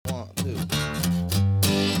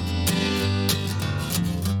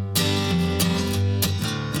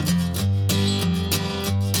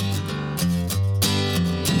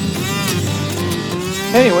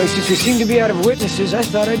Anyway, since we seem to be out of witnesses, I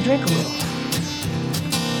thought I'd drink a little.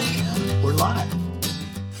 We're live.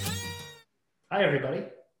 Hi, everybody.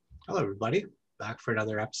 Hello, everybody. Back for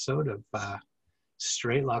another episode of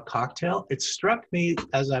Straight Law Cocktail. It struck me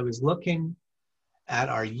as I was looking at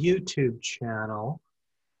our YouTube channel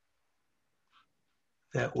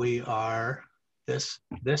that we are, this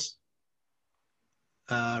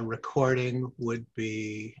recording would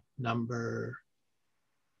be number...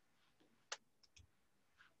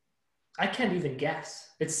 I can't even guess.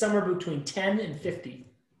 It's somewhere between 10 and 50.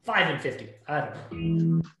 5 and 50. I don't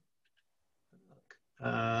know.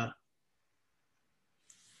 I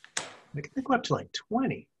think we're up to like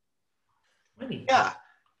 20. 20. Yeah.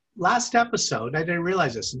 Last episode, I didn't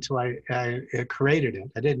realize this until I created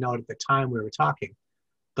it. I didn't know it at the time we were talking.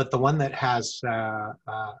 But the one that has, I'm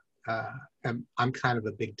kind of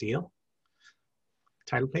a big deal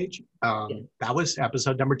title page, that was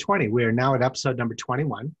episode number 20. We are now at episode number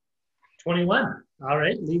 21. 21. All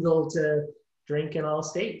right. Legal to drink in all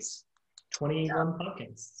states. 21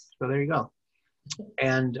 podcasts. So there you go.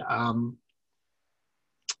 And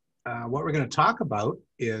what we're going to talk about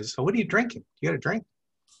is, so what are you drinking? You got a drink?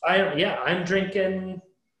 I'm drinking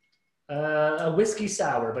a whiskey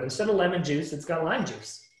sour, but instead of lemon juice, it's got lime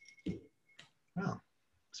juice. Oh,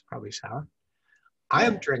 it's probably sour. I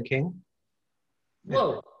am drinking.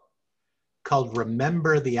 Whoa. Called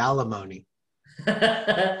Remember the Alimony.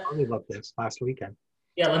 I told you about this last weekend.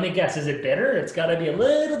 Yeah, let me guess. Is it bitter? It's got to be a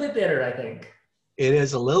little bit bitter, I think. It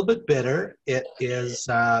is a little bit bitter. It is, it's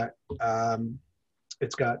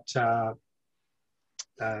got an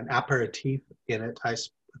aperitif in it. I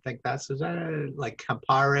think that's like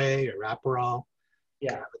Campari or Aperol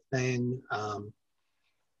kind of a thing,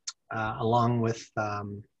 along with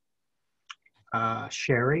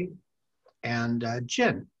sherry and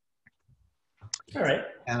gin. All right.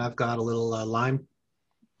 And I've got a little lime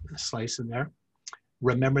slice in there.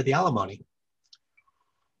 Remember the Alimony.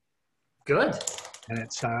 Good. And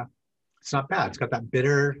it's not bad. It's got that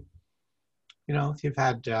bitter, you know, if you've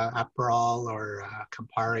had Aperol or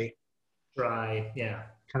Campari. Dry, yeah.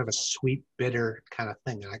 Kind of a sweet, bitter kind of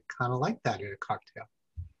thing. And I kind of like that in a cocktail.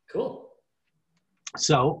 Cool.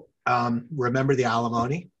 So, Remember the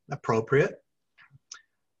Alimony, appropriate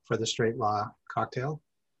for the Straight Law Cocktail,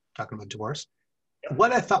 talking about divorce.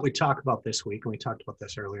 What I thought we'd talk about this week, and we talked about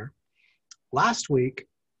this earlier. Last week,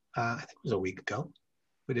 I think it was a week ago,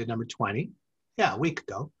 we did number 20. Yeah, a week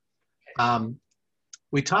ago.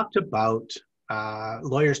 We talked about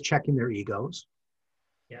lawyers checking their egos.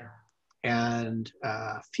 Yeah. And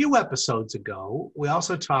a few episodes ago, we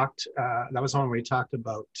also talked, that was one where we talked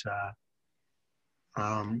about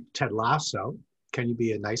Ted Lasso. Can you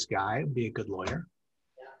be a nice guy and be a good lawyer?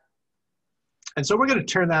 Yeah. And so we're going to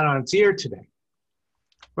turn that on its ear today.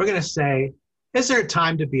 We're going to say, is there a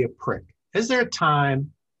time to be a prick? Is there a time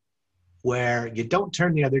where you don't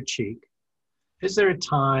turn the other cheek? Is there a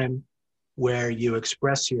time where you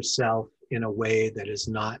express yourself in a way that is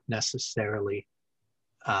not necessarily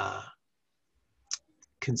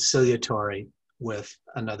conciliatory with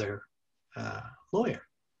another lawyer?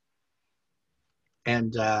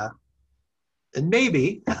 And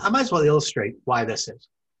maybe, I might as well illustrate why this is.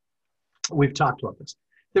 We've talked about this.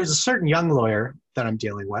 There's a certain young lawyer that I'm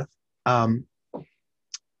dealing with,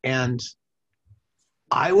 and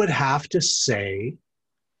I would have to say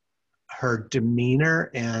her demeanor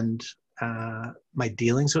and my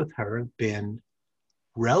dealings with her have been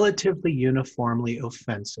relatively uniformly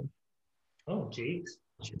offensive. Oh, geez.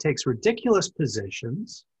 She takes ridiculous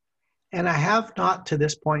positions, and I have not to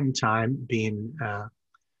this point in time been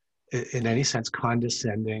in any sense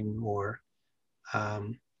condescending or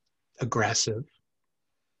aggressive.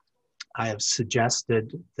 I have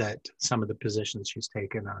suggested that some of the positions she's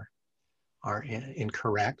taken are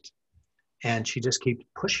incorrect, and she just keeps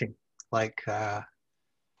pushing like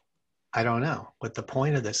I don't know what the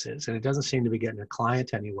point of this is, and it doesn't seem to be getting a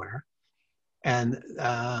client anywhere. And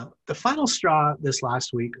the final straw this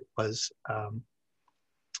last week was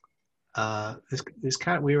this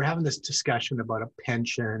kind of, we were having this discussion about a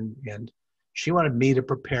pension, and she wanted me to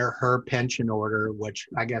prepare her pension order, which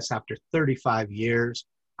I guess after 35 years,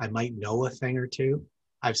 I might know a thing or two.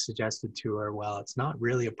 I've suggested to her, well, it's not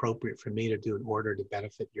really appropriate for me to do an order to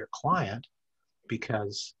benefit your client,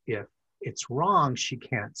 because if it's wrong, she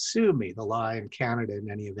can't sue me. The law in Canada, in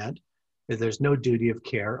any event, is there's no duty of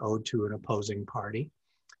care owed to an opposing party.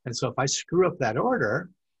 And so if I screw up that order,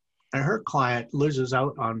 and her client loses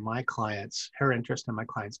out on her interest in my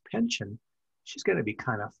client's pension, she's going to be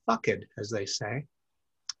kind of fucked, as they say.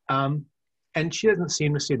 And she doesn't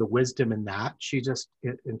seem to see the wisdom in that. She just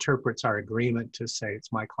interprets our agreement to say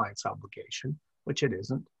it's my client's obligation, which it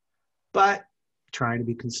isn't. But trying to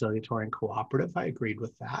be conciliatory and cooperative, I agreed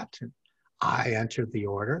with that. And I entered the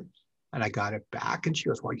order and I got it back. And she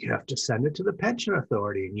goes, well, you have to send it to the pension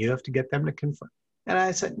authority and you have to get them to confirm. And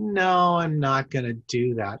I said, no, I'm not going to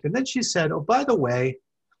do that. And then she said, oh, by the way,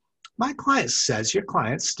 my client says your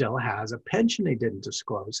client still has a pension they didn't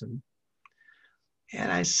disclose.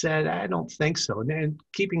 And I said, I don't think so. And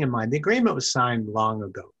keeping in mind, the agreement was signed long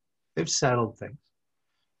ago. They've settled things.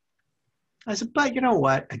 I said, but you know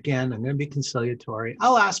what? Again, I'm going to be conciliatory.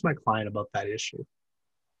 I'll ask my client about that issue.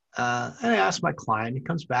 And I asked my client, he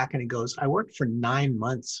comes back and he goes, I worked for 9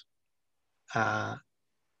 months 10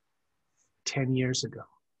 years ago.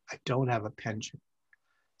 I don't have a pension.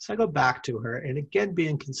 So I go back to her, and again,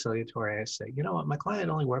 being conciliatory, I say, you know what? My client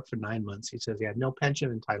only worked for 9 months. He says he had no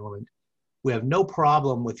pension entitlement. We have no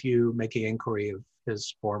problem with you making inquiry of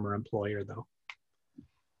his former employer, though.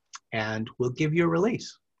 And we'll give you a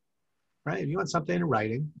release, right? If you want something in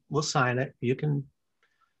writing, we'll sign it. You can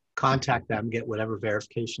contact them, get whatever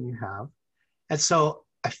verification you have. And so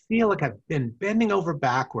I feel like I've been bending over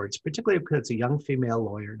backwards, particularly because it's a young female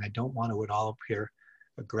lawyer, and I don't want to at all appear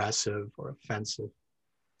aggressive or offensive.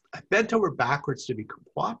 I bent over backwards to be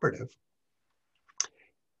cooperative.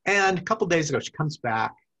 And a couple of days ago, she comes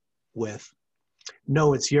back with,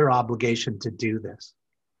 no, it's your obligation to do this,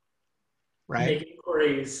 right? Make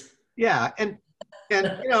inquiries. Yeah, and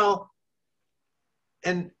you know,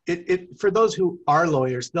 and it for those who are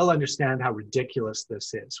lawyers, they'll understand how ridiculous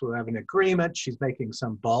this is. We have an agreement. She's making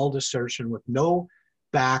some bald assertion with no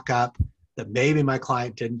backup that maybe my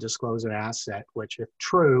client didn't disclose an asset, which, if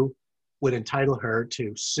true, would entitle her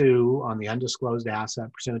to sue on the undisclosed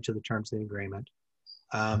asset pursuant to the terms of the agreement.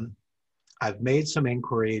 I've made some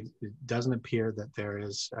inquiry. It doesn't appear that there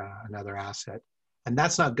is another asset. And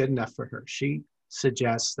that's not good enough for her. She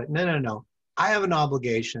suggests that, no, I have an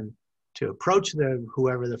obligation to approach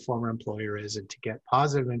whoever the former employer is and to get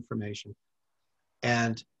positive information.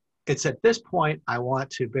 And it's at this point I want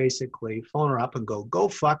to basically phone her up and go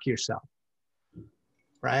fuck yourself,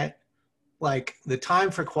 right? Like, the time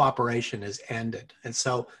for cooperation is ended. And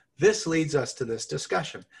so this leads us to this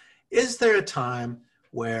discussion. Is there a time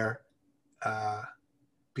where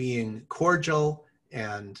being cordial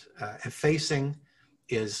and effacing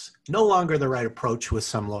is no longer the right approach with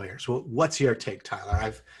some lawyers? Well, what's your take,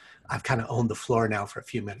 Tyler? I've kind of owned the floor now for a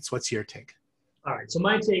few minutes. What's your take? All right. So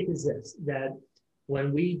my take is this, that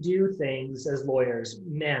when we do things as lawyers,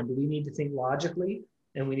 man, we need to think logically,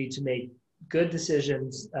 and we need to make good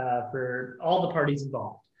decisions for all the parties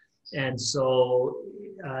involved. And so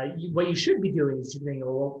what you should be doing is thinking,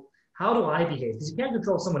 well, how do I behave? Because you can't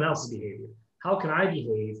control someone else's behavior. How can I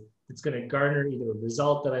behave that's going to garner either a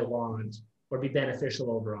result that I want or be beneficial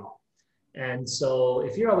overall? And so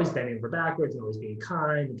if you're always bending over backwards and always being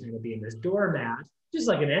kind and kind of being this doormat, just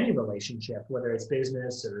like in any relationship, whether it's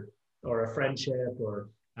business or a friendship or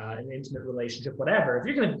an intimate relationship, whatever, if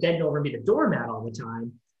you're going to bend over and be the doormat all the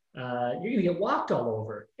time, you're going to get walked all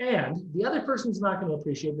over. And the other person's not going to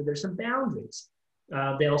appreciate that there's some boundaries.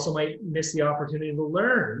 They also might miss the opportunity to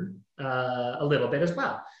learn a little bit as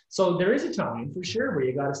well. So there is a time for sure where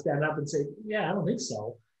you got to stand up and say, yeah, I don't think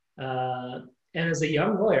so. And as a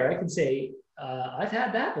young lawyer, I can say, I've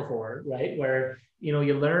had that before, right? Where,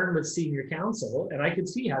 you learn with senior counsel, and I could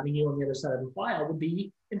see having you on the other side of the file would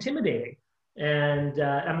be intimidating. And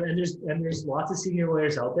there's lots of senior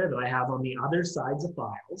lawyers out there that I have on the other sides of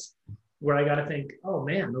files where I got to think, oh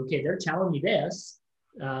man, okay, they're telling me this.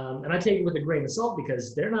 And I take it with a grain of salt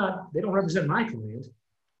because they don't represent my client.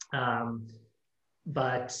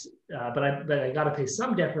 But I got to pay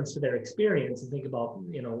some deference to their experience and think about,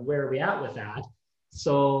 where are we at with that?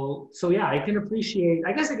 So yeah, I can appreciate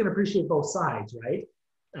both sides, right?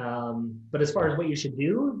 But as far as what you should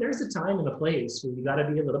do, there's a time and a place where you got to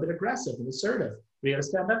be a little bit aggressive and assertive. You got to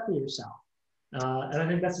stand up for yourself. And I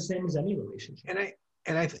think that's the same as any relationship.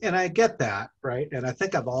 And I get that, right? And I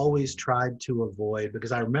think I've always tried to avoid,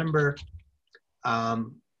 because I remember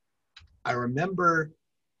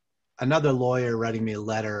another lawyer writing me a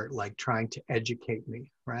letter, like trying to educate me,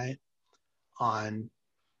 right, on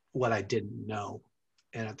what I didn't know.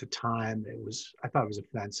 And at the time I thought it was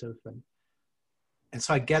offensive. And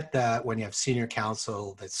so I get that when you have senior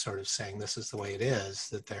counsel that's sort of saying this is the way it is,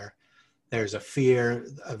 that there's a fear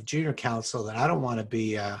of junior counsel that I don't want to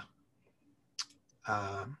be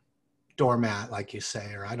doormat, like you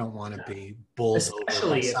say, or I don't want to be bowled over by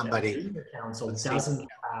Especially if the somebody. senior council Let's see. doesn't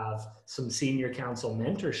have some senior council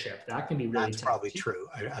mentorship. That can be really That's tough probably too. true.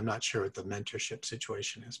 I'm not sure what the mentorship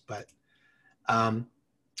situation is, but I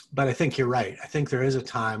think you're right. I think there is a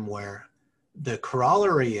time where the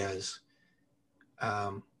corollary is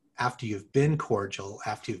after you've been cordial,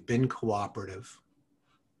 after you've been cooperative,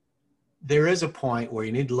 there is a point where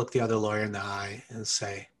you need to look the other lawyer in the eye and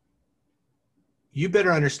say, you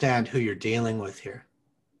better understand who you're dealing with here,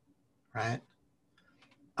 right?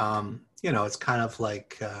 It's kind of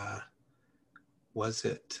like, was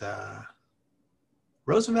it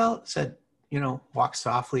Roosevelt said, walk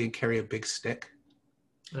softly and carry a big stick?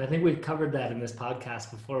 And I think we've covered that in this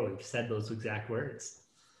podcast before. We've said those exact words.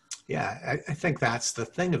 Yeah, I think that's the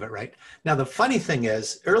thing of it, right? Now, the funny thing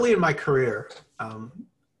is, early in my career,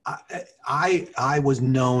 I was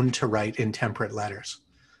known to write intemperate letters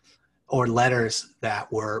or letters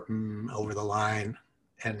that were over the line.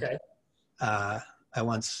 And Okay. I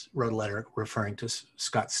once wrote a letter referring to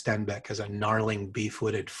Scott Stenbeck as a gnarling,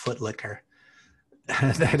 beef-wooted footlicker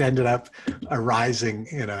that ended up arising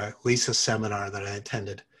in a LISA seminar that I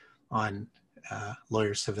attended on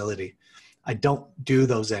lawyer civility. I don't do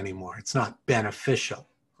those anymore. It's not beneficial,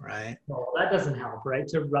 right? Well, that doesn't help, right?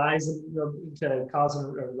 To cause a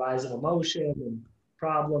rise of emotion and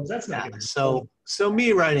problems. That's not going to help. So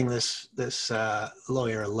me writing this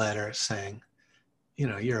lawyer a letter saying,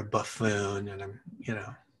 you're a buffoon and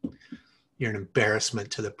you're an embarrassment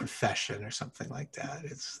to the profession or something like that.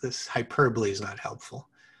 It's this hyperbole is not helpful.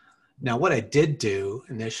 Now, what I did do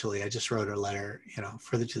initially, I just wrote a letter,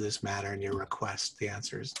 further to this matter and your request. The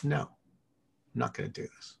answer is no, I'm not going to do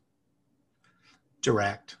this.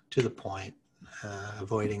 Direct, to the point,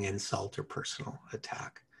 avoiding insult or personal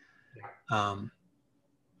attack.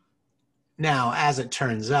 Now, as it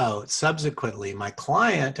turns out, subsequently, my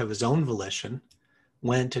client of his own volition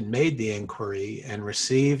went and made the inquiry and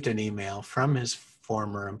received an email from his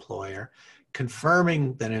former employer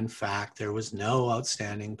confirming that, in fact, there was no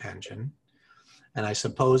outstanding pension. And I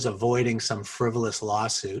suppose avoiding some frivolous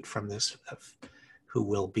lawsuit from this, who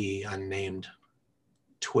will be unnamed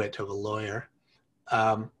twit of a lawyer.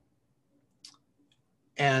 I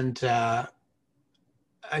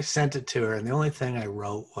sent it to her, and the only thing I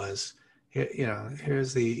wrote was,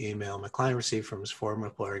 here's the email my client received from his former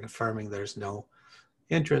employer confirming there's no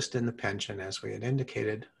interest in the pension as we had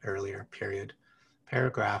indicated earlier, period.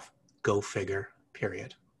 Paragraph, go figure,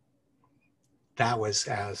 period. That was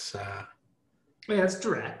as That's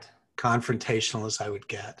direct. confrontational as I would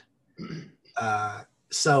get.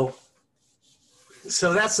 So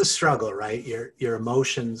that's the struggle, right? Your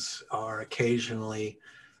emotions are occasionally,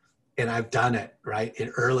 and I've done it, right?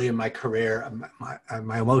 Early in my career,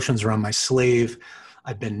 my emotions are on my sleeve.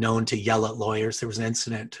 I've been known to yell at lawyers. There was an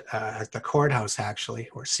incident at the courthouse, actually,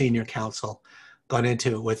 where senior counsel got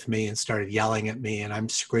into it with me and started yelling at me, and I'm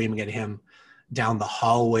screaming at him down the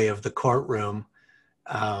hallway of the courtroom.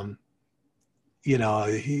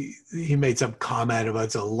 He made some comment about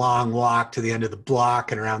it's a long walk to the end of the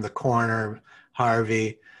block and around the corner,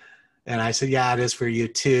 Harvey. And I said, yeah, it is for you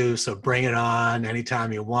too. So bring it on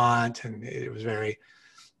anytime you want. And it was very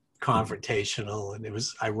confrontational. And it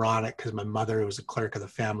was ironic because my mother, who was a clerk of the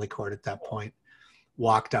family court at that point,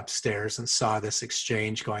 walked upstairs and saw this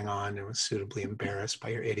exchange going on and was suitably embarrassed by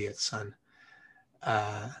your idiot son.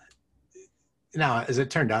 Now, as it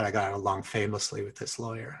turned out, I got along famously with this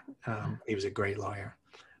lawyer. He was a great lawyer.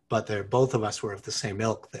 But both of us were of the same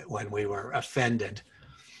ilk, that when we were offended,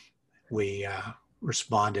 we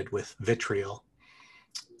responded with vitriol.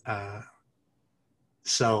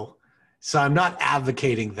 So I'm not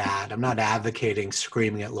advocating that. I'm not advocating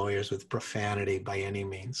screaming at lawyers with profanity by any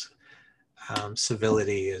means.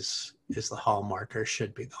 Civility is the hallmark, or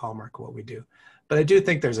should be the hallmark of what we do. But I do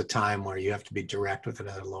think there's a time where you have to be direct with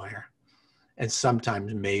another lawyer, and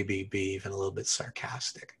sometimes maybe be even a little bit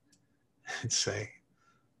sarcastic and say,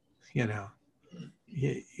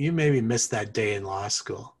 you maybe missed that day in law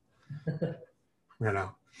school,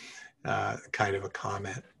 kind of a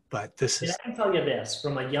comment. But this is. I can tell you this,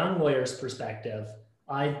 from a young lawyer's perspective,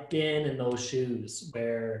 I've been in those shoes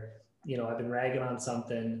where, I've been ragging on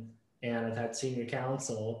something and I've had senior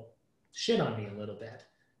counsel shit on me a little bit.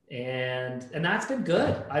 And that's been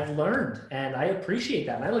good. I've learned, and I appreciate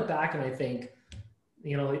that. And I look back and I think,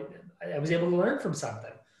 I was able to learn from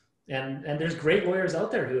something. And there's great lawyers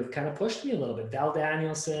out there who have kind of pushed me a little bit. Val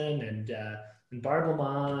Danielson and Barb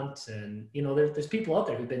Lamont, and there's people out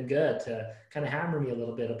there who've been good to kind of hammer me a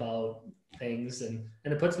little bit about things, and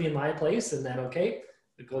it puts me in my place, and then okay,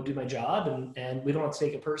 go do my job, and we don't have to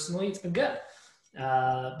take it personally. It's been good.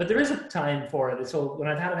 But there is a time for it. So when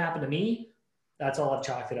I've had it happen to me, that's all I've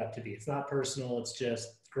chalked it up to be. It's not personal. It's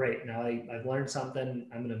just great. Now I've learned something.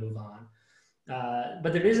 I'm going to move on.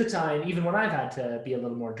 But there is a time, even when I've had to be a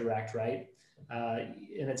little more direct, right?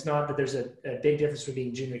 And it's not that there's a big difference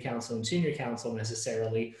between junior counsel and senior counsel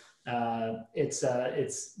necessarily. Can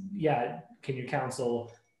your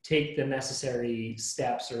counsel take the necessary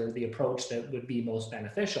steps or the approach that would be most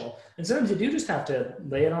beneficial? And sometimes you do just have to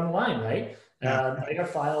lay it on the line, right? I got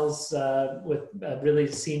files with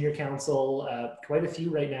really senior counsel, quite a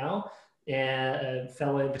few right now, and a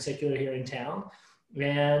fellow in particular here in town.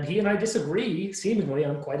 And he and I disagree seemingly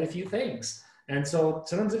on quite a few things. And so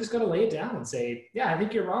sometimes I just got to lay it down and say, yeah, I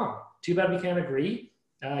think you're wrong. Too bad we can't agree.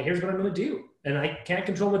 Here's what I'm going to do. And I can't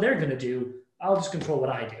control what they're going to do. I'll just control what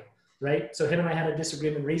I do, right? So him and I had a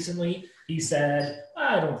disagreement recently. He said,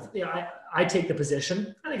 I take the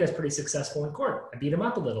position. I think I was pretty successful in court. I beat him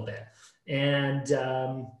up a little bit. And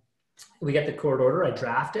we get the court order. I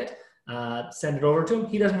draft it, send it over to him.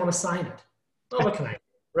 He doesn't want to sign it. Well, what can I do,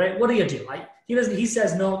 right? What do you do? He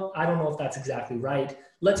says, no, I don't know if that's exactly right.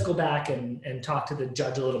 Let's go back and talk to the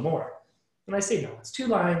judge a little more. And I say, no, it's 2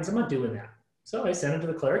 lines. I'm not doing that. So I send it to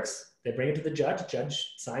the clerks. They bring it to the judge.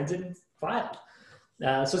 Judge signs it and filed.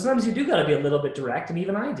 So sometimes you do got to be a little bit direct, and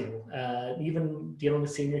even I do. Even dealing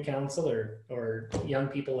with senior counsel or young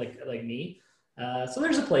people like me. So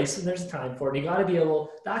there's a place and there's a time for it. And you got to be able.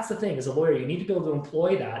 That's the thing. As a lawyer, you need to be able to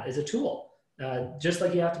employ that as a tool. Just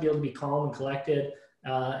like you have to be able to be calm and collected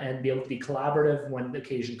and be able to be collaborative when the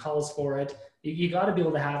occasion calls for it. You got to be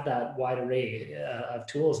able to have that wide array of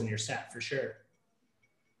tools in your set for sure.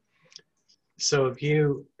 So have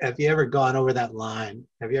you ever gone over that line?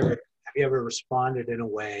 Have you ever responded in a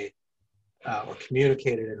way or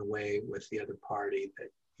communicated in a way with the other party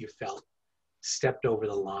that you felt stepped over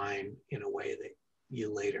the line in a way that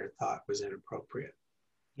you later thought was inappropriate?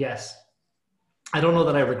 Yes. I don't know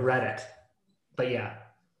that I regret it, but yeah.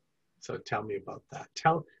 So tell me about that.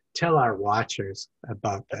 Tell our watchers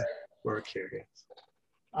about that. We're curious.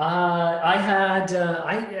 When I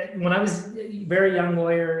was a very young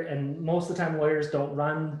lawyer, and most of the time lawyers don't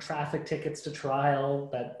run traffic tickets to trial,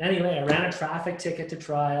 but anyway, I ran a traffic ticket to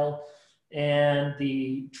trial, and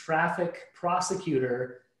the traffic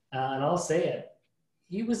prosecutor, and I'll say it,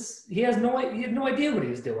 he had no idea what he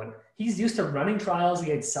was doing. He's used to running trials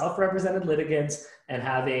against self-represented litigants and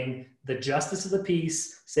having the justice of the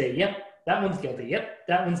peace say, yep, that one's guilty. Yep,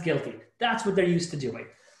 that one's guilty. That's what they're used to doing.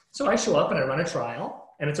 So I show up and I run a trial,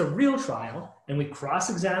 and it's a real trial, and we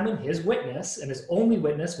cross-examine his witness, and his only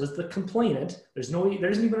witness was the complainant. There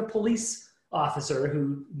isn't even a police officer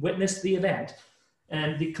who witnessed the event.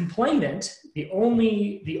 And the complainant, the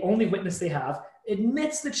only witness they have,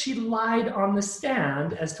 admits that she lied on the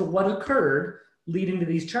stand as to what occurred leading to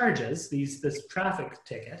these charges, this traffic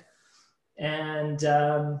ticket. And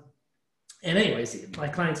anyways, my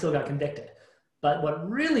client still got convicted. But what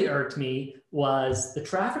really irked me was the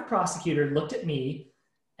traffic prosecutor looked at me.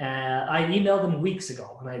 I emailed him weeks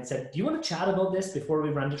ago, and I said, do you want to chat about this before we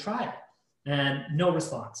run to trial? And no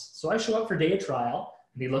response. So I show up for day of trial,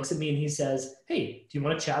 and he looks at me and he says, hey, do you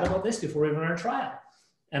want to chat about this before we run our trial?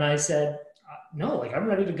 And I said, no, I'm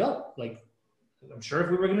ready to go. I'm sure if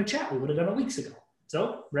we were going to chat, we would have done it weeks ago.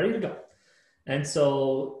 So ready to go. And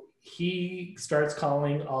so he starts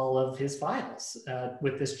calling all of his files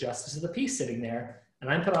with this justice of the peace sitting there. And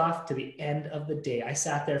I'm put off to the end of the day. I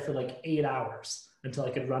sat there for 8 hours until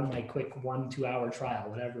I could run my quick 1-2 hour trial,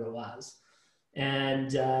 whatever it was.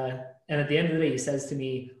 And at the end of the day, he says to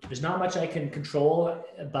me, there's not much I can control,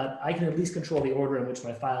 but I can at least control the order in which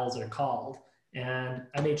my files are called. And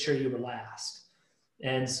I made sure you were last.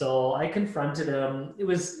 And so I confronted him. It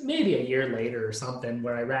was maybe a year later or something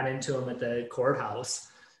where I ran into him at the courthouse,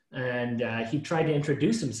 and he tried to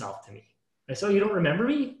introduce himself to me. I said, oh, you don't remember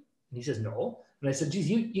me? And he says, no. And I said, geez,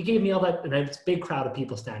 you gave me all that, and I have this big crowd of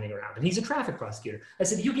people standing around, and he's a traffic prosecutor. I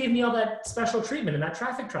said, you gave me all that special treatment in that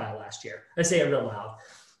traffic trial last year. I say it real loud.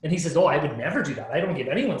 And he says, oh, I would never do that. I don't give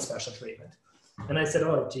anyone special treatment. And I said,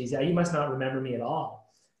 oh, geez, yeah, you must not remember me at all.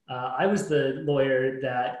 I was the lawyer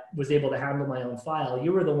that was able to handle my own file.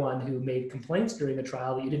 You were the one who made complaints during the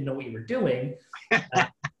trial that you didn't know what you were doing.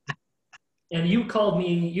 And you called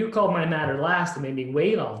my matter last and made me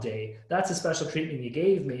wait all day. That's a special treatment you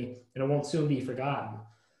gave me, and it won't soon be forgotten.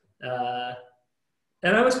 And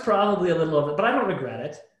I was probably a little over, but I don't regret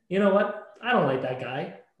it. You know what? I don't like that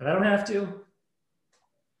guy, and I don't have to.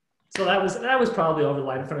 So that was probably over the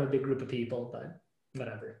line in front of a big group of people, but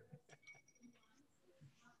whatever.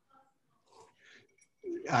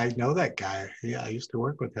 I know that guy. Yeah, I used to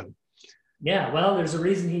work with him. Yeah, well, there's a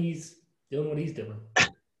reason he's doing what he's doing.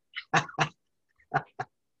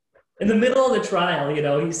 In the middle of the trial,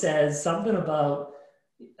 he says something about,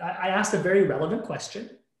 I asked a very relevant question,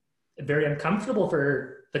 very uncomfortable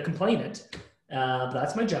for the complainant, but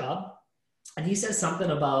that's my job. And he says something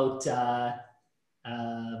about,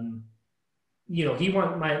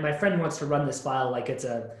 my friend wants to run this file like it's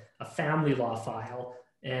a family law file,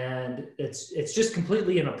 and it's just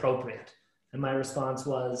completely inappropriate. And my response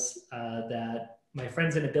was that my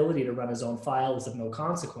friend's inability to run his own file is of no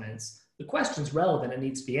consequence. The question's relevant and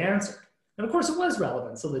needs to be answered. And of course it was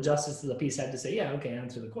relevant. So the justice of the peace had to say, yeah, okay,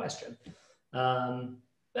 answer the question. But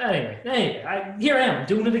anyway, here I am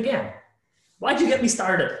doing it again. Why'd you get me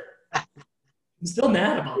started? I'm still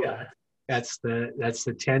mad about that. That's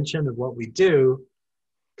the tension of what we do,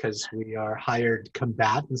 because we are hired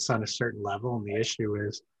combatants on a certain level. And the issue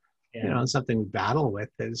is, something we battle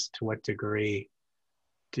with is to what degree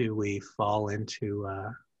do we fall into,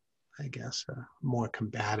 I guess, a more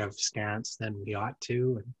combative stance than we ought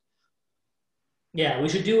to. And yeah, we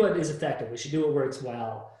should do what is effective. We should do what works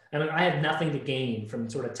well. And I have nothing to gain from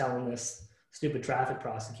sort of telling this stupid traffic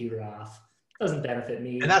prosecutor off. It doesn't benefit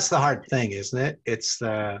me. And that's the hard thing, isn't it? It's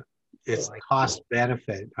the cost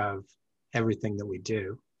benefit of everything that we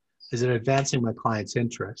do. Is it advancing my client's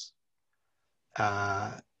interests?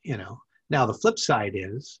 Now the flip side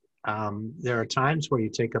is, there are times where you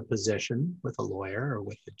take a position with a lawyer or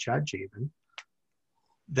with a judge even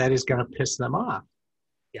that is going to piss them off.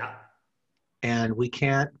 Yeah. And we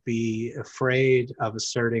can't be afraid of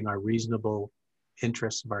asserting our reasonable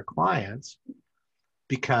interests of our clients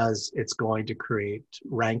because it's going to create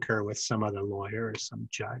rancor with some other lawyer or some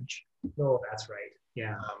judge. No, that's right.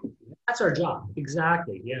 Yeah. That's our job.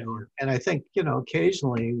 Exactly. Yeah. And I think,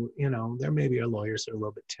 occasionally, there may be lawyers that are a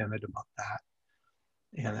little bit timid about that.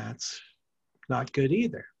 And that's not good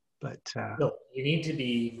either. But no, you need to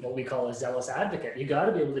be what we call a zealous advocate. You got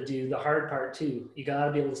to be able to do the hard part too. You got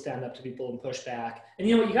to be able to stand up to people and push back. And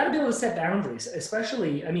you got to be able to set boundaries,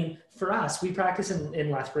 especially, for us, we practice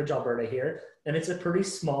in Lethbridge, Alberta here, and it's a pretty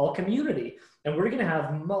small community. And we're going to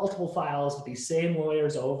have multiple files with these same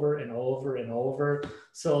lawyers over and over and over.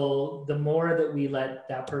 So the more that we let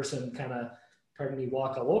that person kind of,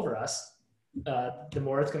 walk all over us, the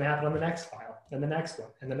more it's going to happen on the next file and the next one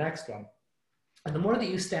and the next one. And the more that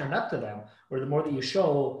you stand up to them, or the more that you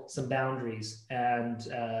show some boundaries and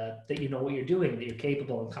that you know what you're doing, that you're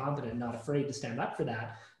capable and confident and not afraid to stand up for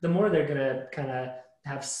that, the more they're going to kind of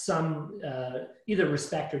have some either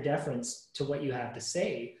respect or deference to what you have to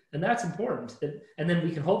say. And that's important. And then we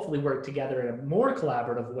can hopefully work together in a more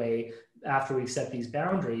collaborative way after we've set these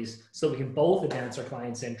boundaries, so we can both advance our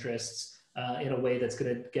clients' interests in a way that's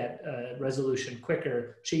going to get resolution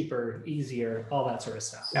quicker, cheaper, easier, all that sort of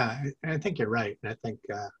stuff. Yeah, I think you're right. And I think,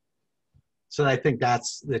 so I think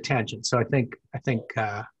that's the tangent. So I think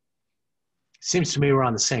it seems to me we're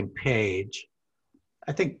on the same page.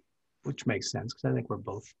 I think, which makes sense, because I think we're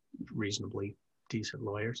both reasonably decent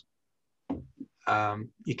lawyers.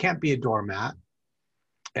 You can't be a doormat,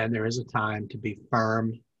 and there is a time to be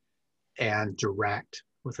firm and direct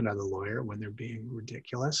with another lawyer when they're being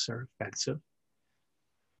ridiculous or offensive.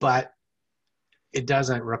 But it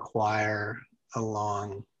doesn't require a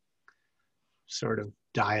long sort of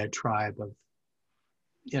diatribe of,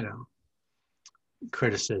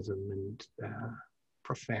 criticism and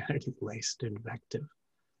profanity-laced invective.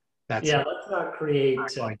 Let's not create...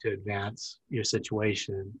 not going to advance your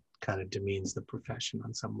situation, kind of demeans the profession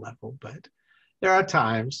on some level. But there are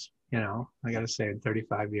times, I got to say, in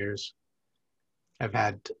 35 years, I've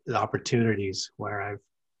had the opportunities where I've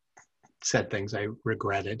said things I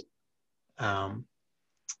regretted, but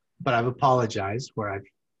I've apologized where I've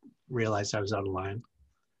realized I was out of line.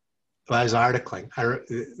 But I was articling.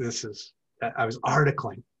 I was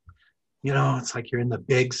articling. It's like you're in the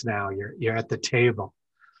bigs now. You're at the table,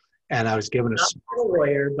 and I was given a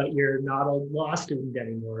lawyer, but you're not a law student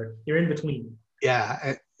anymore. You're in between.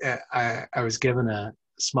 Yeah, I was given a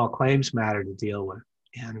small claims matter to deal with,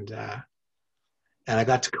 and I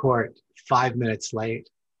got to court 5 minutes late,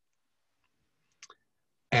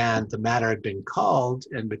 and the matter had been called,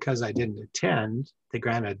 and because I didn't attend, they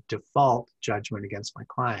granted a default judgment against my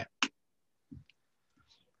client.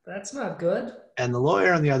 That's not good. And the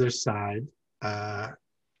lawyer on the other side, I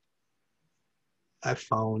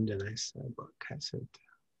phoned and I said,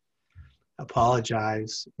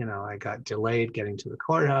 apologize. I got delayed getting to the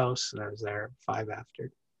courthouse, and I was there 5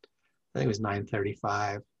 after. I think it was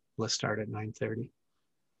 9:35. Let's start at 9:30.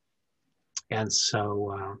 And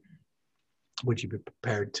so would you be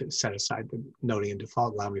prepared to set aside the noting in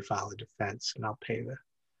default, allow me to file a defense, and I'll pay the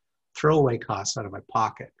throwaway costs out of my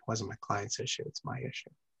pocket. It wasn't my client's issue, it's my issue.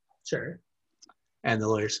 Sure. And the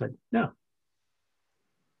lawyer said, no.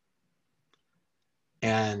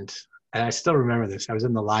 And I still remember this. I was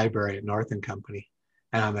in the library at North and Company,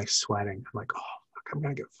 and I'm like sweating. I'm like, oh, fuck, I'm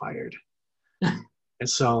gonna get fired. And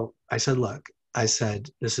so I said, look, I said,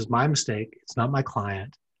 this is my mistake. It's not my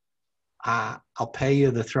client. I'll pay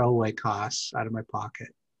you the throwaway costs out of my pocket.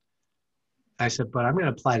 I said, but I'm going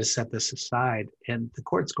to apply to set this aside, and the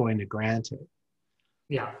court's going to grant it.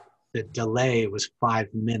 Yeah. The delay was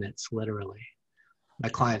 5 minutes, literally. My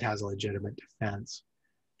client has a legitimate defense.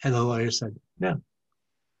 And the lawyer said, no.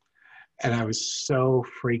 And I was so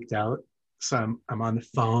freaked out. So I'm on the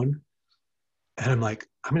phone, and I'm like,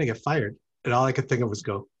 I'm going to get fired. And all I could think of was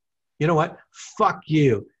go, you know what? Fuck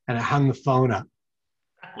you. And I hung the phone up.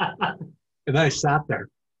 And then I sat there,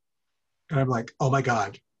 and I'm like, oh my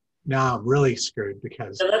God, now I'm really screwed,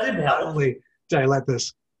 because So that didn't not help. only did I let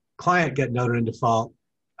this client get noted in default,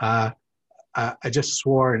 I just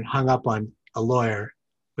swore and hung up on a lawyer,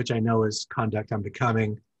 which I know is conduct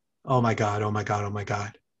unbecoming. Oh my God, oh my God, oh my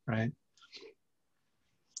God, right?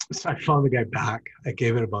 So I phoned the guy back. I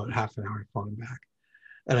gave it about half an hour to phone him back.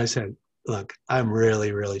 And I said, look, I'm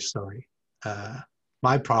really, really sorry.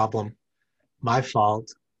 My problem, my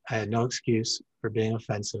fault. I had no excuse for being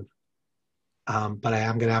offensive. But I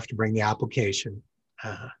am going to have to bring the application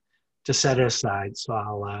to set it aside. So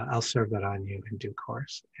I'll serve that on you in due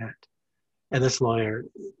course. And this lawyer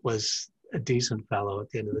was a decent fellow at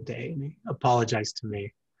the end of the day, and he apologized to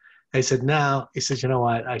me. I said, no. He says, you know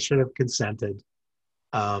what? I should have consented.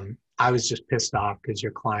 I was just pissed off because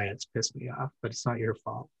your clients pissed me off, but it's not your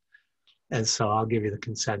fault. And so I'll give you the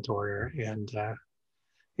consent order. And,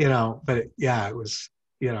 but yeah, it was,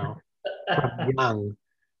 from young,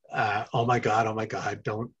 oh my God,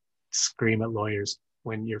 don't scream at lawyers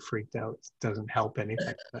when you're freaked out. It doesn't help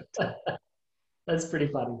anything. But That's pretty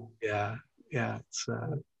funny. yeah, it's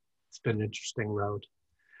been an interesting road.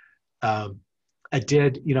 I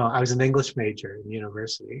did, I was an English major in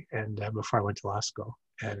university, and before I went to law school,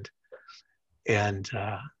 and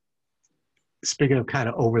speaking of kind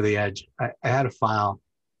of over the edge, I had a file,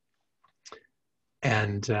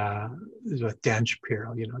 and it was with Dan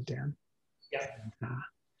Shapiro, Dan. Yeah. And,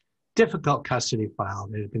 difficult custody file.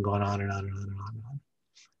 It had been going on and on and on and on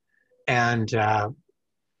and on.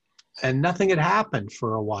 And nothing had happened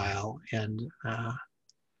for a while. And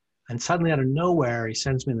suddenly out of nowhere, he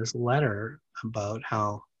sends me this letter about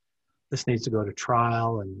how this needs to go to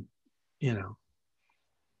trial, and,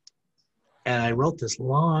 and I wrote this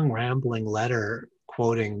long rambling letter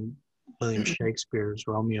quoting William Shakespeare's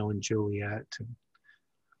Romeo and Juliet.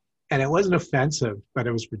 And it wasn't offensive, but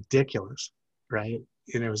it was ridiculous, right?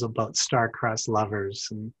 It was about star-crossed lovers,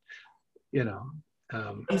 and,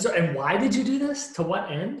 And why did you do this? To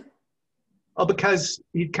what end? Oh, because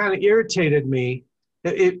he kind of irritated me.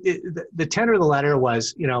 The tenor of the letter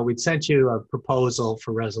was, we'd sent you a proposal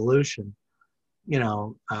for resolution,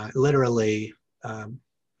 literally, I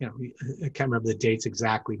can't remember the dates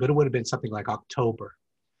exactly, but it would have been something like October.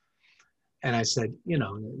 And I said,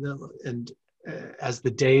 as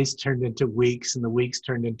the days turned into weeks and the weeks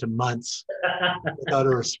turned into months without a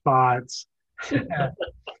response,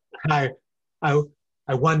 I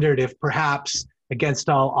wondered if perhaps, against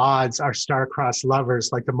all odds, our star-crossed lovers,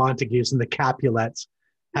 like the Montagues and the Capulets,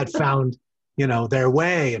 had found, their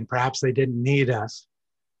way, and perhaps they didn't need us,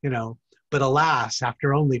 But alas,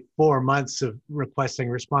 after only 4 months of requesting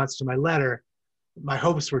a response to my letter, my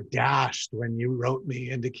hopes were dashed when you wrote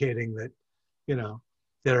me indicating that,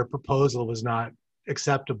 that our proposal was not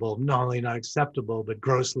acceptable, not only not acceptable, but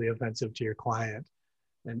grossly offensive to your client.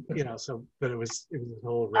 And, but it was a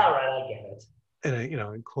whole. All right, I get it. And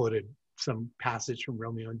I, quoted some passage from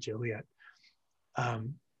Romeo and Juliet.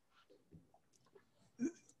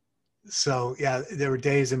 So yeah, there were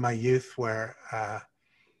days in my youth where I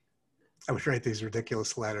would write these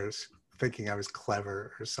ridiculous letters thinking I was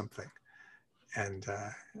clever or something. And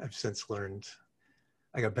I've since learned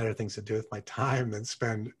I got better things to do with my time than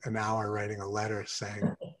spend an hour writing a letter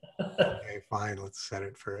saying, okay, fine, let's set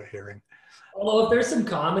it for a hearing. Although if there's some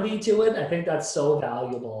comedy to it, I think that's so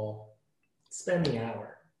valuable. Spend the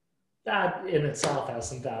hour. That in itself has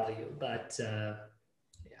some value, but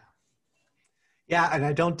Yeah, and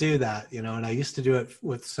I don't do that, and I used to do it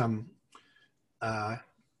with some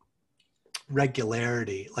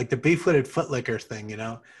regularity, like the beef-footed footlicker thing,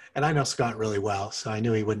 and I know Scott really well, so I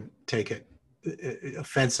knew he wouldn't take it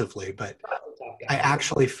offensively, but I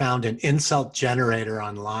actually found an insult generator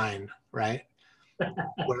online, right?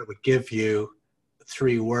 Where it would give you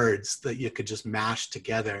 3 words that you could just mash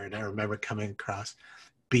together. And I remember coming across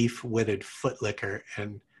beef-witted footlicker,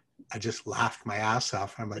 and I just laughed my ass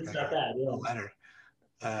off. I'm like, I got a letter.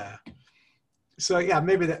 So yeah,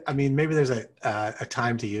 maybe that. I mean, maybe there's a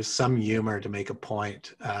time to use some humor to make a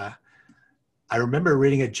point. I remember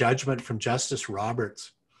reading a judgment from Justice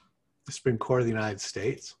Roberts, the Supreme Court of the United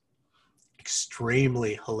States.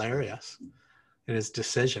 Extremely hilarious in his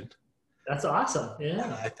decision. That's awesome.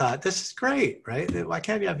 Yeah. I thought, this is great, right? Why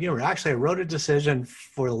can't you have humor? Actually, I wrote a decision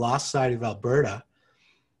for the Law Society of Alberta,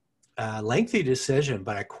 lengthy decision,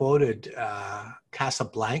 but I quoted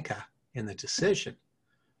Casablanca in the decision.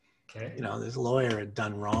 Okay. You know, this lawyer had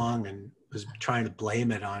done wrong and was trying to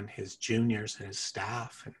blame it on his juniors and his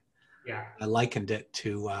staff. And Yeah. I likened it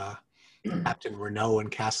to Captain Renault in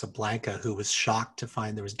Casablanca, who was shocked to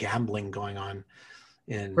find there was gambling going on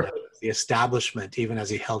in the establishment, even as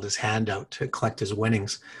he held his hand out to collect his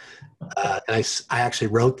winnings. And I actually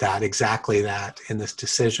wrote exactly that in this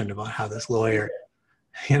decision about how this lawyer,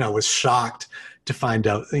 you know, was shocked to find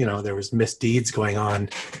out, you know, there was misdeeds going on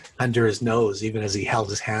under his nose, even as he held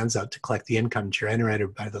his hands out to collect the income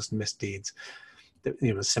generated by those misdeeds.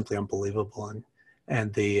 It was simply unbelievable.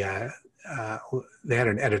 And they had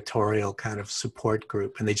an editorial kind of support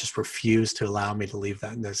group, and they just refused to allow me to leave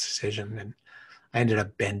that in this decision. And I ended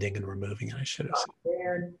up bending and removing it. I should have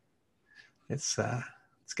said. It's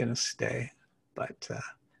going to stay. But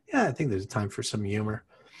yeah, I think there's a time for some humor.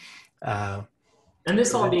 And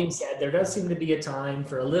this all being said, there does seem to be a time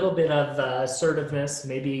for a little bit of assertiveness,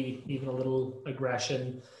 maybe even a little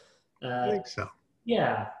aggression. I think so.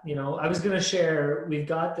 Yeah, you know, I was going to share, we've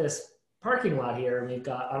got this parking lot here, and we've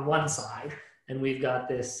got on one side, and we've got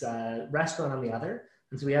this restaurant on the other.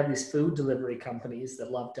 And so we have these food delivery companies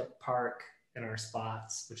that love to park in our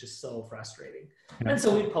spots, which is so frustrating. Yeah. And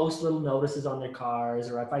so we post little notices on their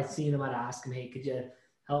cars, or if I see them, I'd ask them, hey, could you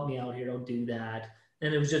help me out here? Don't do that.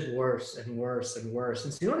 And it was just worse and worse and worse.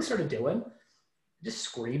 And so you know what I started doing? I just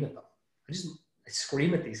scream at them. I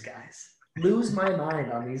scream at these guys. Lose my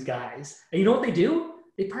mind on these guys. And you know what they do?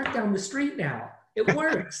 They park down the street now. It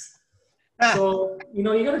works. So, you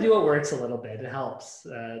know, you got to do what works a little bit. It helps.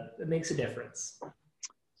 It makes a difference.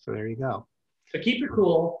 So there you go. But keep your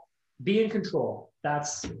cool. Be in control.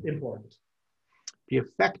 That's important. Be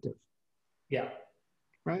effective. Yeah.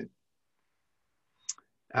 Right.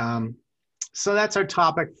 So that's our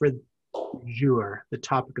topic for jour, the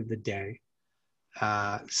topic of the day.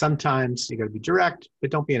 Sometimes you got to be direct, but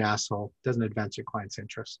don't be an asshole. It doesn't advance your client's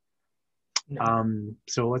interest. No.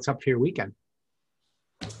 So what's up for your weekend?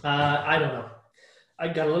 I don't know. I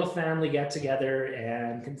got a little family get together,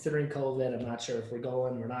 and considering COVID, I'm not sure if we're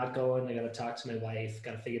going, we're not going. I got to talk to my wife,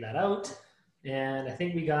 got to figure that out. And I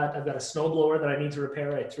think I've got a snowblower that I need to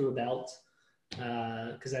repair. I threw a belt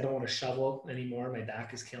because I don't want to shovel anymore. My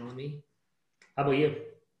back is killing me. How about you?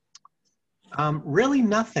 Really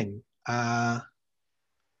nothing.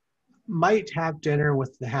 Might have dinner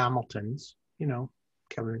with the Hamiltons, you know,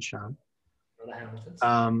 Kevin and Sean. Or the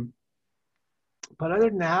Hamiltons. But other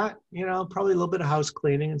than that, you know, probably a little bit of house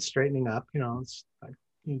cleaning and straightening up. You know,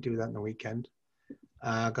 you can do that in the weekend.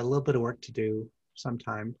 Got a little bit of work to do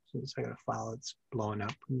sometime since I got a file that's blowing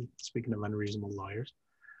up. Speaking of unreasonable lawyers.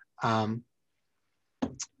 But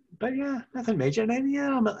yeah, nothing major. And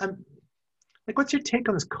I'm like, what's your take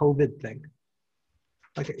on this COVID thing?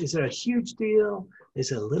 Like, is it a huge deal?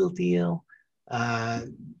 Is it a little deal?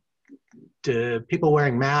 Do people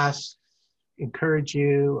wearing masks encourage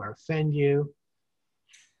you or offend you?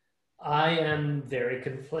 I am very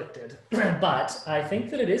conflicted, but I think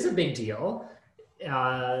that it is a big deal.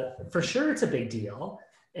 For sure, it's a big deal.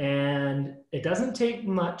 And it doesn't take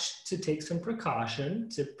much to take some precaution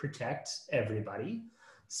to protect everybody.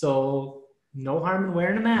 So no harm in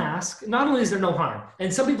wearing a mask. Not only is there no harm,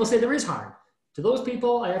 and some people say there is harm. To those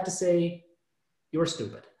people, I have to say, you're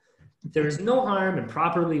stupid. There is no harm in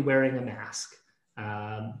properly wearing a mask.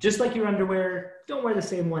 Just like your underwear, don't wear the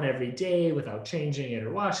same one every day without changing it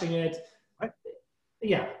or washing it. Right.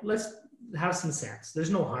 Yeah, let's have some sense.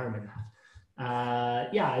 There's no harm in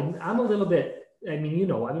that. Yeah, I'm a little bit, I mean, you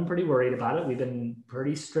know, I've been pretty worried about it. We've been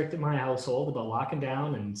pretty strict in my household about locking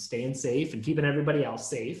down and staying safe and keeping everybody else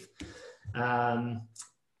safe.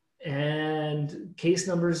 And case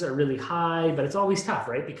numbers are really high, but it's always tough,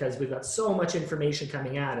 right? Because we've got so much information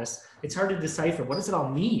coming at us. It's hard to decipher. What does it all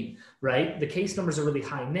mean, right? The case numbers are really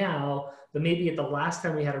high now, but maybe at the last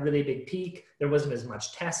time we had a really big peak, there wasn't as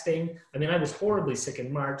much testing. I mean, I was horribly sick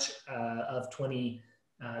in March of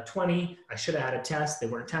 2020. I should have had a test. They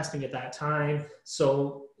weren't testing at that time.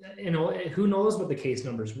 So, you know, who knows what the case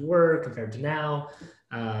numbers were compared to now.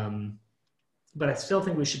 But I still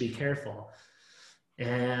think we should be careful.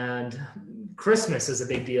 And Christmas is a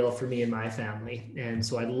big deal for me and my family. And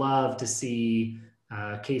so I'd love to see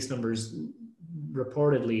case numbers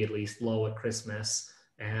reportedly at least low at Christmas.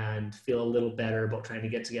 and feel a little better about trying to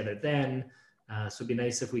get together then. So it'd be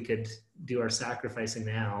nice if we could do our sacrificing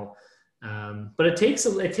now. But it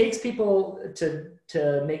takes people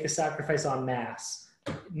to make a sacrifice en masse.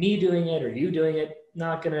 Me doing it or you doing it,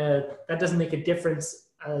 that doesn't make a difference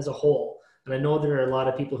as a whole. And I know there are a lot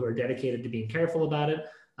of people who are dedicated to being careful about it,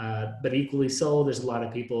 but equally so, there's a lot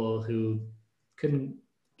of people who couldn't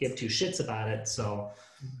give two shits about it. So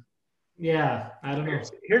yeah, I don't know.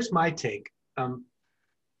 Here's my take.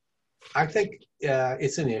 I think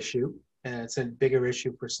it's an issue, and it's a bigger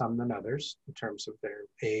issue for some than others in terms of their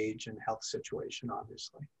age and health situation,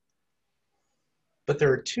 obviously. But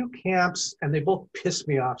there are two camps, and they both piss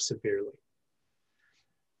me off severely.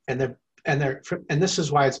 And this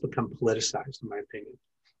is why it's become politicized, in my opinion.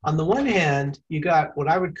 On the one hand, you got what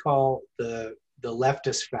I would call the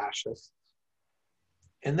leftist fascists,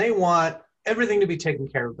 and they want everything to be taken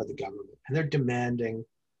care of by the government, and they're demanding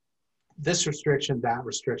this restriction, that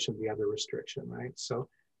restriction, the other restriction, right? So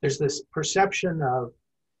there's this perception of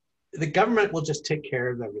the government will just take care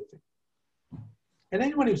of everything. And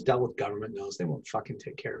anyone who's dealt with government knows they won't fucking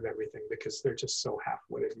take care of everything because they're just so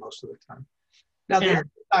half-witted most of the time. Now, the other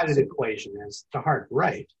side of the equation is the hard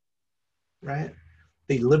right?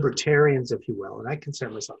 The libertarians, if you will, and I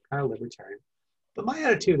consider myself kind of libertarian. But my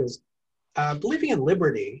attitude is believing in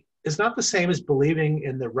liberty is not the same as believing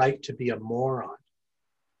in the right to be a moron.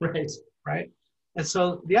 Right? And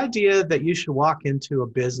so the idea that you should walk into a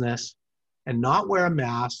business and not wear a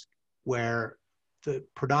mask, where the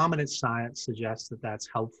predominant science suggests that that's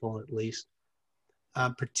helpful, at least,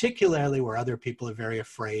 particularly where other people are very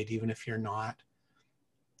afraid, even if you're not.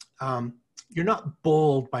 You're not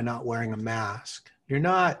bold by not wearing a mask. You're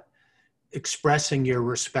not expressing your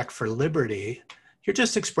respect for liberty. You're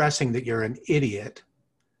just expressing that you're an idiot.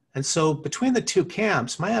 And so between the two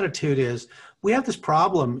camps, my attitude is we have this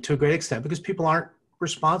problem to a great extent because people aren't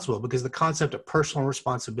responsible, because the concept of personal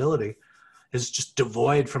responsibility is just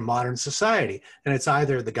devoid from modern society. And it's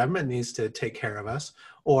either the government needs to take care of us,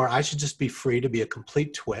 or I should just be free to be a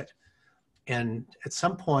complete twit. And at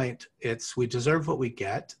some point, we deserve what we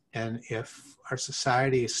get. And if our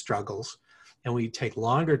society struggles and we take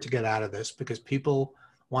longer to get out of this because people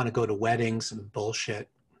want to go to weddings and bullshit,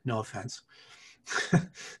 no offense.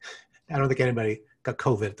 I don't think anybody got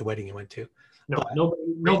COVID at the wedding you went to. No, but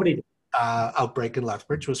nobody. Outbreak in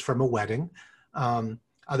Lethbridge was from a wedding.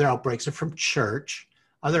 Other outbreaks are from church.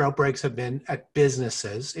 Other outbreaks have been at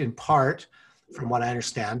businesses, in part, from what I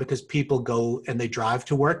understand, because people go and they drive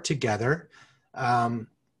to work together. Well,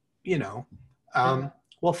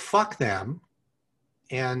 fuck them.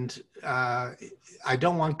 And I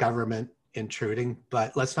don't want government intruding,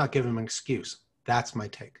 but let's not give them an excuse. That's my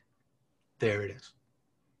take. There it is.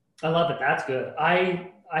 I love it. That's good.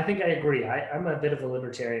 I think I agree. I'm a bit of a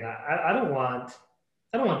libertarian. I don't want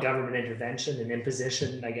government intervention and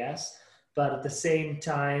imposition, I guess. But at the same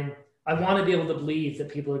time, I want to be able to believe that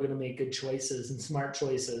people are going to make good choices and smart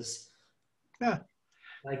choices. Yeah.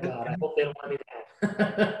 My God, I hope they don't let me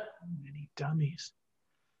down. Many dummies.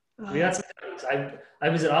 We got some dummies. I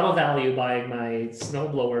was at Auto Value buying my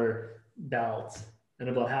snowblower belt, and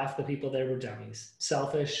about half the people there were dummies.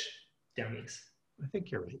 Selfish dummies. I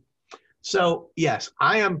think you're right. So yes,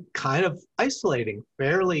 I am kind of isolating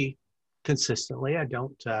fairly consistently. I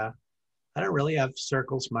don't really have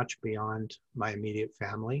circles much beyond my immediate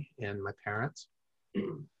family and my parents,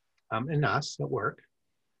 and us at work.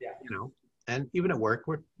 Yeah. And even at work,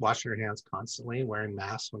 we're washing our hands constantly and wearing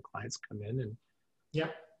masks when clients come in, and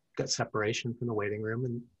got separation from the waiting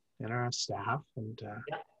room and our staff, and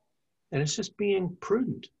it's just being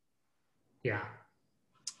prudent. Yeah.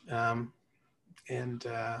 I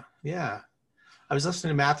was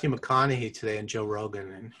listening to Matthew McConaughey today and Joe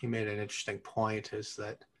Rogan, and he made an interesting point, is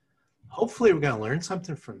that hopefully we're going to learn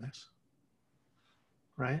something from this,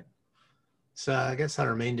 right? So I guess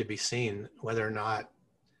that'll remain to be seen whether or not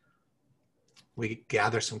we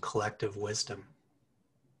gather some collective wisdom.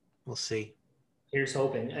 We'll see. Here's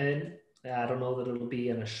hoping. And I don't know that it'll be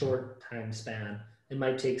in a short time span. It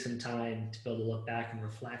might take some time to be able to look back and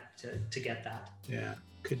reflect to get that. Yeah,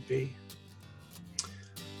 could be.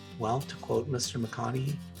 Well, to quote Mr.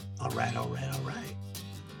 McConaughey, all right.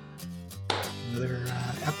 Another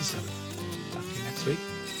episode. Talk to you next week.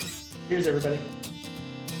 Cheers, everybody.